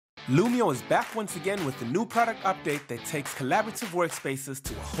Lumio is back once again with a new product update that takes collaborative workspaces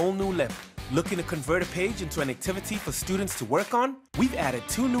to a whole new level. Looking to convert a page into an activity for students to work on? We've added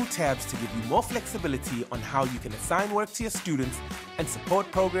 2 new tabs to give you more flexibility on how you can assign work to your students and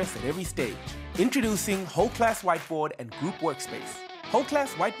support progress at every stage. Introducing Wholeclass Whiteboard and Group Workspace.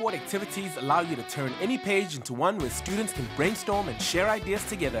 Wholeclass Whiteboard activities allow you to turn any page into one where students can brainstorm and share ideas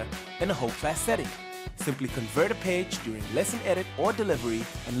together in a whole class setting. Simply convert a page during lesson edit or delivery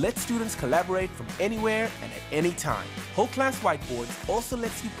and let students collaborate from anywhere and at any time. Wholeclass Whiteboards also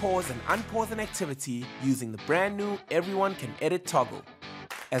lets you pause and unpause an activity using the brand new Everyone Can Edit toggle.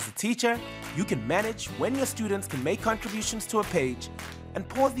 As a teacher, you can manage when your students can make contributions to a page and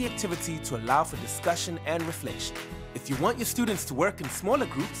pause the activity to allow for discussion and reflection. If you want your students to work in smaller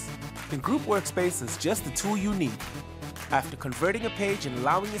groups, then Group Workspace is just the tool you need. After converting a page and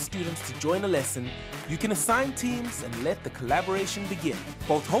allowing your students to join a lesson, you can assign teams and let the collaboration begin.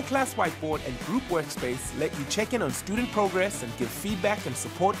 Both Wholeclass Whiteboard and Group Workspace let you check in on student progress and give feedback and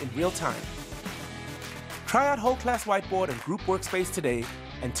support in real time. Try out Wholeclass Whiteboard and Group Workspace today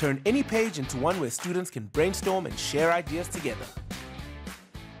and turn any page into one where students can brainstorm and share ideas together.